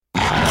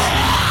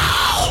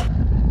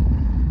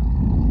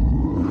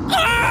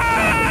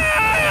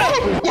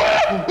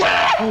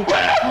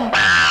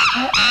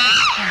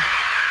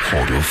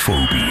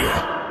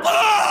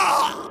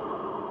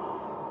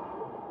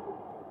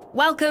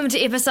Welcome to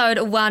episode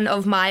 1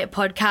 of my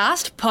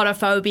podcast,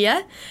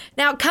 Podophobia.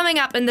 Now, coming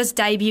up in this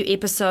debut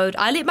episode,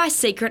 I let my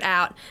secret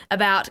out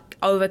about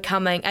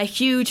overcoming a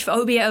huge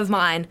phobia of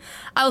mine.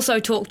 I also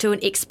talk to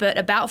an expert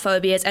about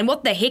phobias and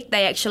what the heck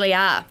they actually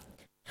are.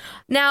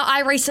 Now,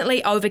 I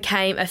recently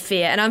overcame a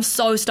fear and I'm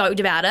so stoked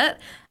about it.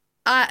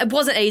 It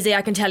wasn't easy,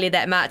 I can tell you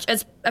that much.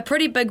 It's a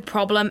pretty big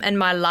problem in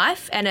my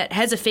life and it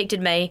has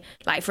affected me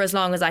for as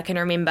long as I can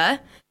remember.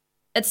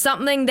 It's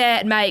something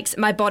that makes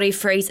my body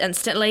freeze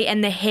instantly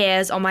and the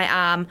hairs on my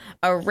arm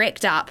are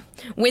wrecked up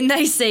when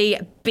they see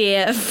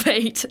bare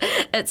feet.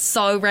 It's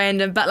so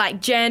random, but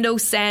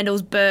jandals,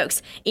 sandals,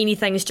 Birks,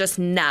 anything's just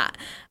nah.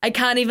 I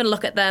can't even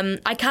look at them.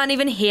 I can't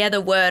even hear the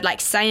word,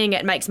 saying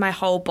it makes my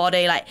whole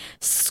body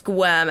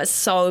squirm. It's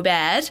so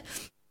bad.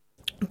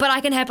 But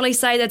I can happily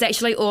say that's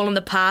actually all in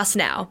the past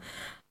now.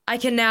 I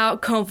can now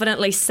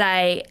confidently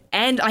say,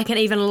 and I can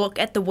even look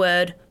at the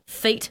word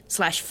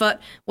feet/foot,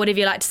 whatever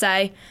you like to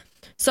say.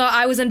 So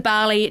I was in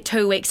Bali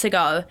 2 weeks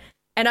ago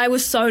and I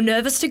was so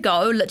nervous to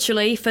go,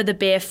 literally, for the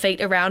bare feet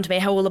around me,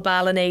 how all the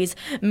Balinese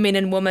men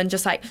and women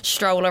just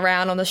stroll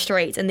around on the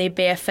streets in their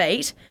bare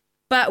feet.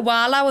 But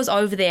while I was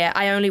over there,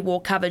 I only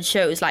wore covered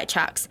shoes like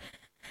Chucks.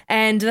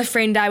 And the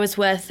friend I was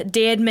with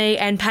dared me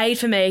and paid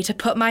for me to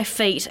put my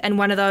feet in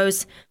one of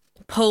those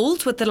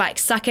pools with the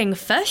sucking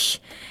fish.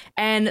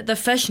 And the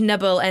fish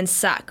nibble and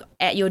suck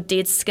at your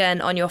dead skin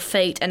on your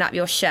feet and up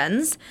your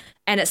shins.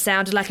 And it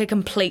sounded like a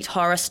complete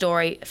horror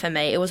story for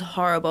me. It was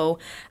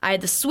horrible. I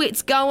had the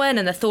sweats going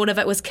and the thought of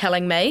it was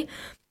killing me.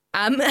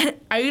 I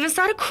even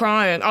started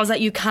crying. I was like,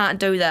 you can't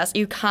do this.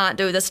 You can't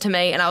do this to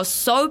me. And I was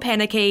so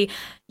panicky.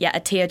 Yeah, a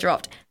tear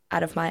dropped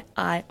out of my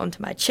eye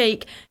onto my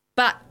cheek.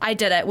 But I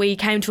did it. We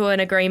came to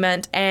an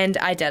agreement and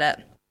I did it.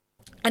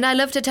 And I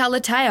lived to tell the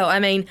tale. I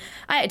mean,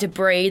 I had to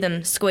breathe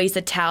and squeeze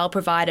the towel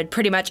provided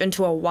pretty much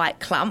into a white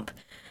clump.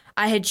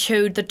 I had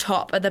chewed the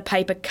top of the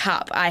paper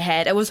cup I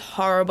had. It was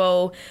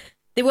horrible.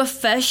 There were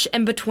fish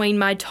in between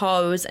my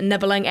toes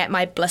nibbling at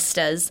my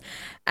blisters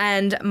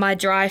and my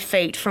dry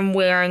feet from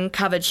wearing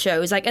covered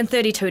shoes, in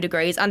 32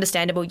 degrees,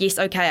 understandable. Yes,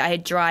 okay, I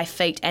had dry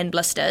feet and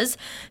blisters,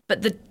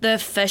 but the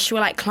fish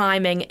were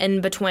climbing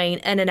in between,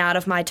 in and out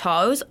of my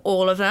toes,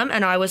 all of them,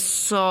 and I was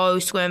so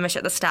squirmish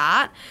at the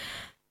start.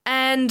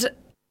 And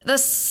the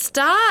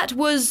start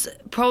was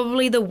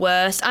probably the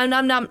worst. I'm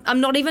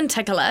not even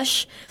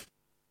ticklish,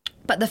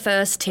 but the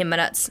first 10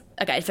 minutes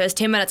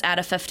out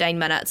of 15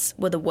 minutes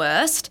were the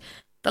worst.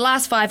 The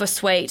last 5 were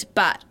sweet,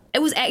 but it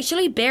was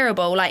actually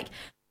bearable.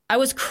 I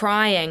was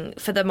crying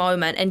for the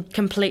moment and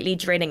completely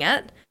dreading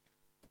it.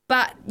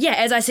 But yeah,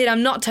 as I said,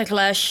 I'm not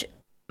ticklish.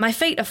 My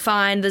feet are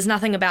fine. There's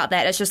nothing about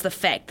that. It's just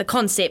the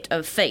concept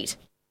of feet.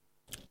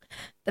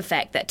 The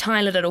fact that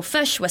tiny little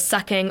fish were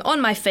sucking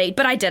on my feet,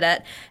 but I did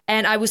it,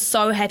 and I was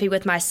so happy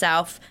with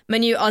myself. My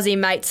new Aussie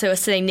mates who were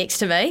sitting next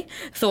to me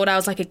thought I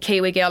was a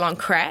Kiwi girl on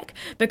crack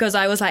because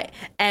I was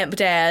amped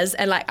as,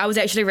 and I was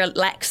actually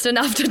relaxed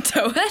enough to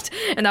do it,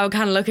 and they were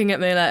kind of looking at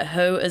me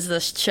who is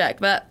this chick?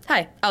 But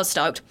hey, I was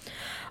stoked.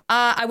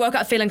 I woke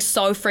up feeling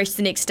so fresh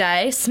the next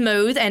day,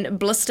 smooth and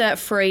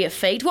blister-free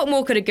feet. What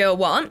more could a girl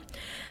want?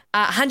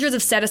 Hundreds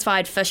of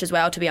satisfied fish as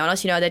well, to be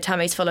honest. Their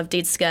tummies full of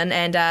dead skin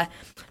and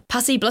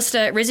pussy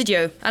blister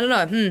residue. I don't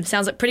know.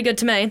 Sounds pretty good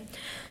to me.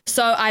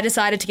 So I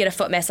decided to get a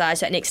foot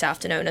massage that next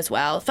afternoon as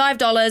well.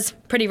 $5,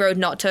 pretty rude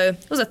not to.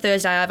 It was a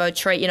Thursday Arvo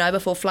treat,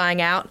 before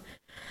flying out.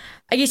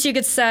 I guess you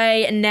could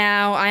say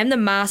now I am the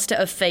master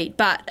of feet,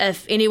 but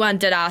if anyone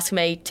did ask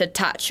me to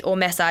touch or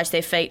massage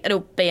their feet, it'll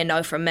be a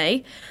no from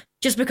me.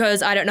 Just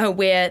because I don't know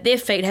where their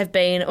feet have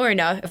been or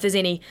if there's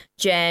any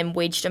jam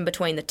wedged in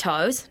between the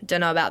toes.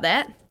 Don't know about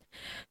that.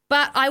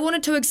 But I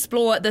wanted to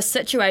explore the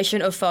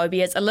situation of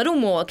phobias a little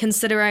more,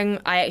 considering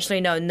I actually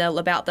know nil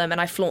about them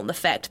and I flaunt the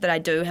fact that I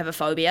do have a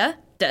phobia.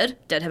 Did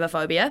have a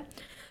phobia.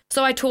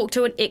 So I talked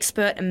to an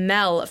expert,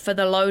 Mel, for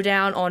the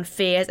lowdown on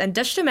fears and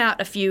dished him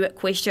out a few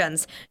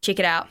questions. Check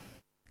it out.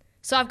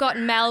 So I've got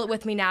Mel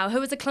with me now,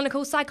 who is a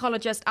clinical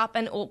psychologist up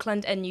in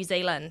Auckland in New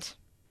Zealand.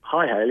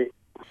 Hi, Hayley.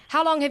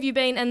 How long have you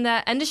been in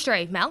the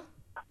industry, Mel?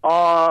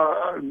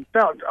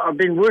 I've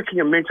been working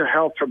in mental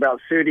health for about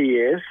 30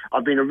 years.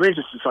 I've been a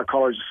registered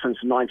psychologist since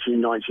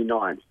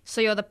 1999.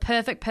 So you're the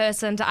perfect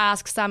person to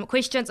ask some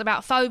questions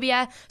about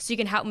phobia so you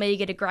can help me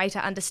get a greater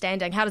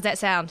understanding. How does that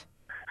sound?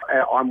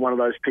 I'm one of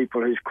those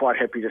people who's quite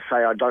happy to say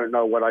I don't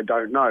know what I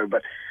don't know,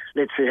 but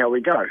let's see how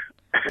we go.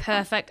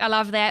 Perfect. I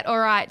love that. All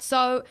right.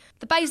 So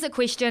the basic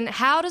question,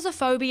 how does a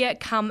phobia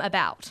come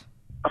about?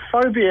 A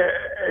phobia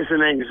is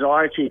an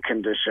anxiety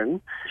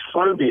condition.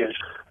 Phobias,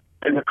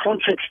 in the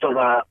context of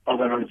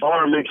an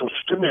environmental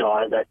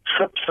stimuli that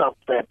trips up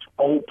that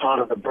old part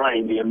of the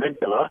brain, the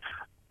amygdala,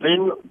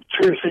 then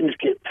two things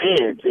get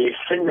paired. The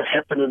thing that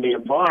happened in the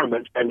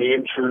environment and the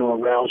internal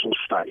arousal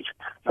state.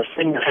 The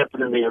thing that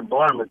happened in the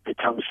environment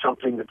becomes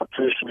something that the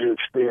person who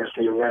experienced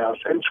the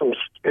aroused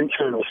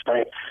internal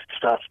state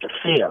starts to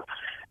fear.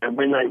 And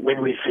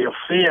when we feel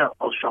fear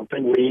of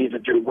something, we either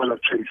do one of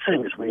two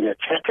things. We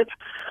attack it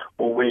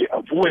or we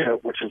avoid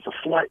it, which is the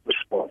flight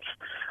response.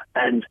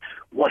 And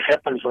what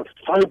happens with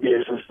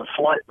phobias is the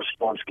flight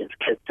response gets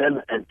kicked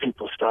in and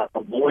people start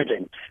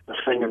avoiding the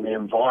thing in the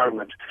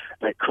environment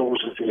that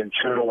causes the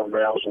internal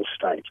arousal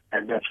state.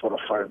 And that's what a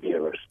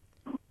phobia is.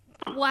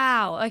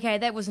 Wow. Okay,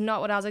 that was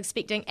not what I was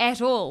expecting at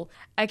all.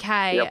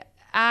 Okay. Yep.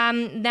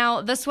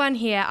 Now, this one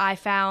here I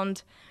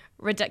found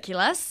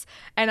ridiculous,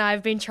 and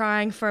I've been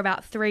trying for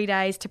about 3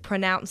 days to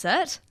pronounce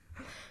it.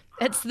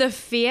 It's the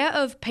fear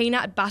of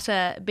peanut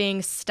butter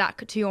being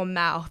stuck to your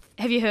mouth.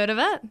 Have you heard of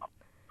it?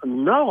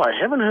 No, I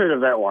haven't heard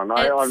of that one.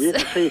 I've yet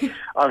to see.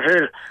 I've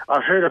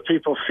heard of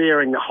people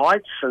fearing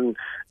heights and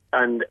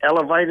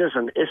elevators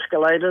and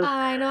escalators.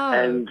 I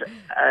know.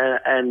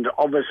 And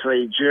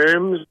obviously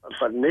germs,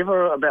 but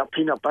never about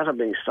peanut butter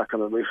being stuck on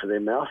the roof of their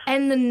mouth.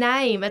 And the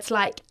name, it's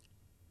like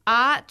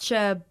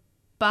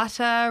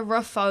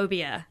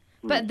archibutterophobia.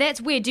 But that's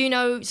weird. Do you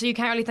know, so you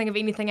can't really think of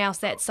anything else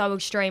that's so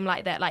extreme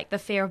like that, like the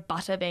fear of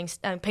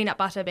peanut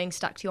butter being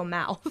stuck to your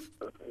mouth?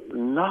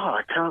 No,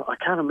 I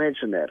can't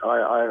imagine that.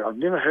 I've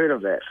never heard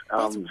of that.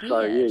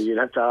 So yeah, you'd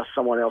have to ask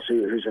someone else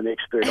who's an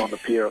expert on the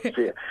fear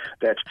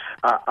that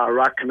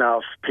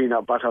arachnophobia,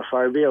 peanut butter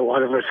phobia, or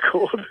whatever it's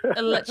called.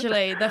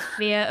 Literally, the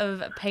fear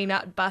of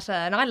peanut butter,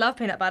 and I love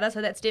peanut butter,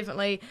 so that's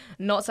definitely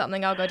not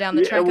something I'll go down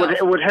the track of.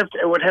 It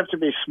would have to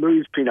be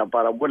smooth peanut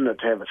butter, wouldn't it,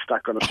 to have it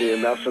stuck on the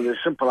mouth? So the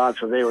simple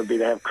answer there would be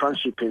to have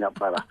crunchy peanut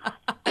butter.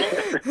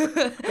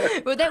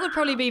 Well, that would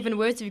probably be even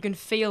worse if you can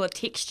feel a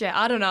texture.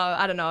 I don't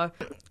know.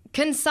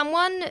 Can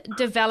someone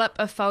develop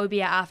a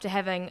phobia after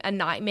having a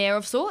nightmare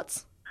of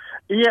sorts?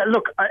 Yeah,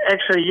 look,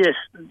 actually, yes.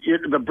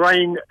 The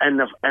brain and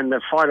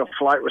the fight or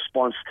flight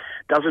response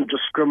doesn't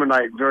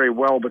discriminate very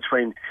well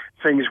between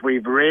things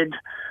we've read,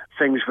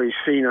 things we've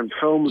seen in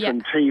films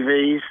and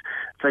TVs,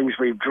 things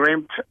we've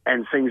dreamt,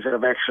 and things that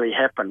have actually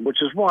happened,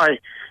 which is why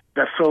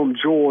the film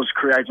Jaws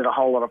created a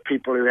whole lot of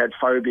people who had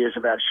phobias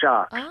about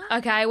sharks.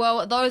 Okay,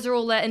 well, those are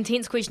all the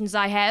intense questions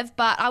I have,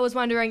 but I was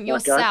wondering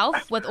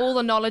yourself, with all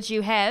the knowledge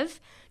you have,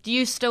 do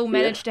you still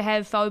manage to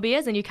have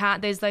phobias and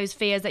there's those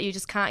fears that you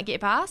just can't get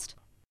past?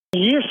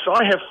 Yes,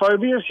 I have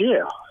phobias,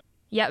 yeah.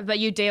 Yeah, but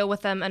you deal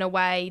with them in a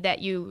way that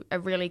you are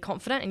really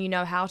confident and you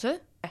know how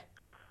to?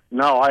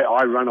 No,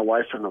 I run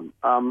away from them.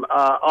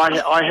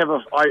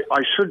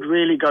 I should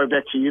really go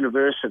back to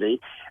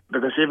university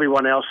because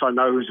everyone else I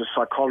know who's a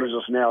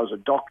psychologist now is a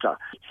doctor.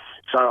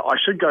 So I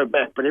should go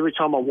back, but every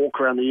time I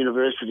walk around the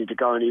university to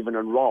go and even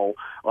enroll,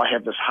 I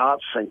have this heart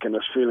sink and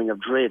this feeling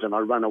of dread, and I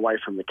run away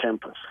from the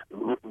campus.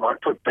 I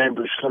put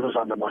bamboo slivers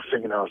under my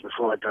fingernails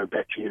before I go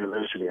back to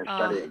university and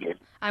study again.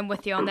 I'm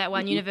with you on that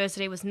one.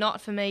 University was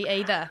not for me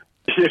either.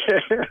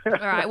 Yeah. All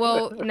right,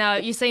 well, no,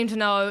 you seem to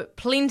know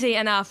plenty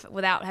enough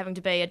without having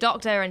to be a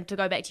doctor and to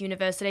go back to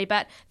university,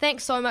 but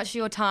thanks so much for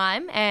your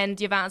time, and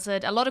you've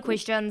answered a lot of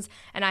questions,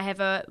 and I have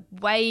a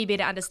way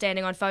better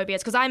understanding on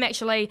phobias, because I'm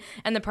actually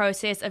in the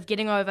process of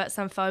getting over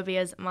some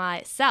phobias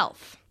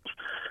myself.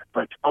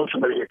 But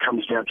ultimately it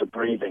comes down to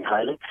breathing,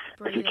 Hayley.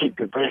 If you keep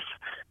your breath,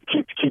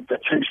 keep the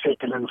 2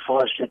 second and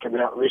 5 second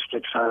out, rest,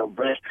 exhale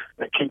breath,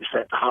 that keeps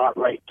that heart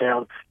rate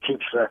down,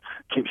 keeps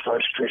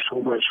those stress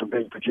hormones from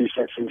being produced.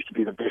 That seems to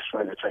be the best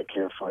way to take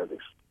care of phobias.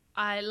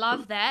 I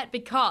love that,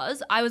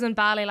 because I was in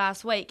Bali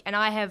last week and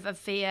I have a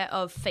fear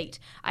of feet.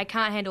 I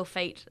can't handle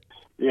feet.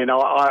 You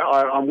know,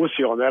 I'm with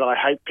you on that. I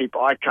hate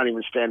people. I can't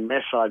even stand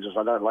massages.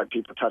 I don't like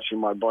people touching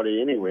my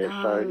body anywhere.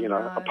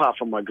 Apart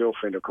from my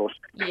girlfriend, of course.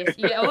 Yes,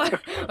 yeah. All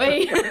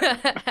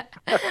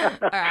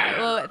right.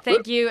 Well,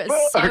 thank you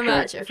so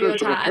much for your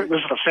time. This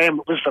is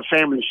a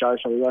family show,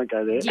 so we won't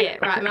go there. Yeah,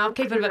 right. And I'll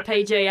keep it a bit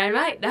PG,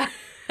 mate?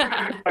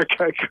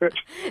 Okay, good.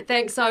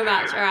 Thanks so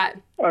much. All right.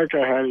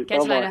 Okay, honey.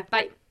 Catch you later.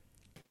 Bye.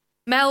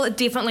 Mel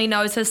definitely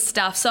knows his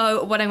stuff,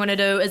 so what I'm going to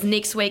do is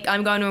next week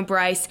I'm going to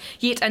embrace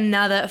yet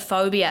another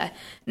phobia.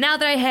 Now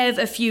that I have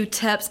a few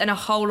tips and a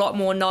whole lot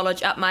more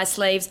knowledge up my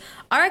sleeves,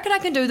 I reckon I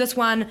can do this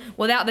one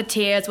without the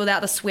tears,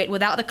 without the sweat,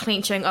 without the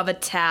clenching of a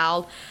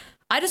towel.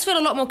 I just feel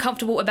a lot more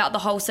comfortable about the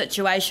whole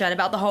situation,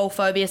 about the whole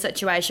phobia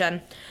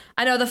situation.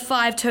 I know the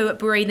 5-2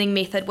 breathing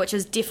method, which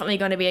is definitely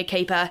going to be a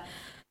keeper.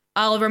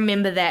 I'll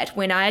remember that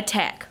when I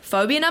attack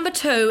phobia number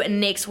 2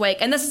 next week.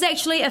 And this is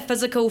actually a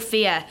physical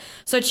fear,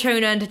 so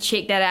tune in to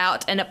check that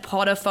out in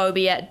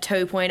Podophobia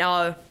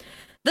 2.0.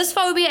 This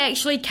phobia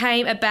actually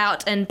came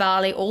about in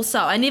Bali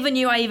also. I never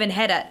knew I even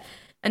had it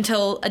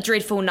until a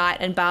dreadful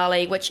night in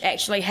Bali, which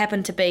actually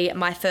happened to be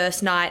my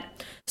first night.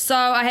 So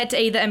I had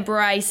to either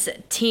embrace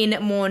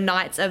 10 more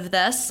nights of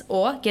this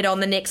or get on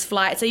the next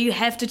flight. So you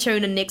have to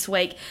tune in next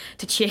week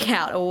to check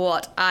out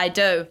what I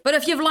do. But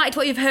if you've liked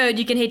what you've heard,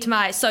 you can head to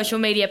my social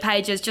media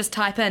pages. Just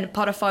type in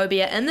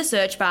Podophobia in the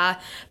search bar.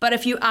 But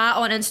if you are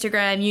on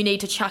Instagram, you need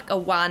to chuck a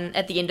 1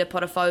 at the end of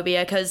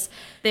Podophobia, because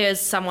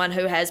there's someone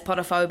who has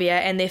podophobia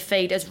and their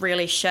feed is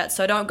really shit.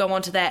 So don't go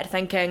onto that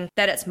thinking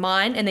that it's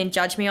mine and then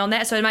judge me on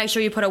that. So make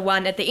sure you put a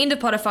 1 at the end of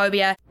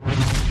Podophobia.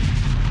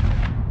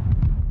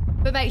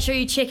 But make sure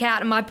you check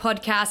out my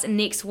podcast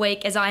next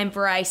week as I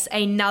embrace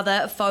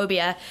another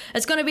phobia.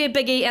 It's going to be a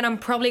biggie and I'm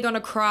probably going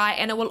to cry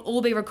and it will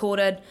all be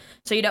recorded,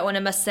 so you don't want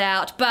to miss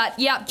out. But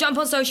yeah, jump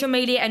on social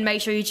media and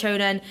make sure you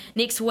tune in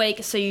next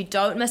week so you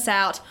don't miss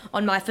out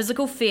on my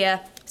physical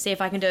fear. See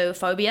if I can do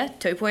Phobia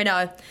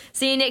 2.0.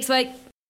 See you next week.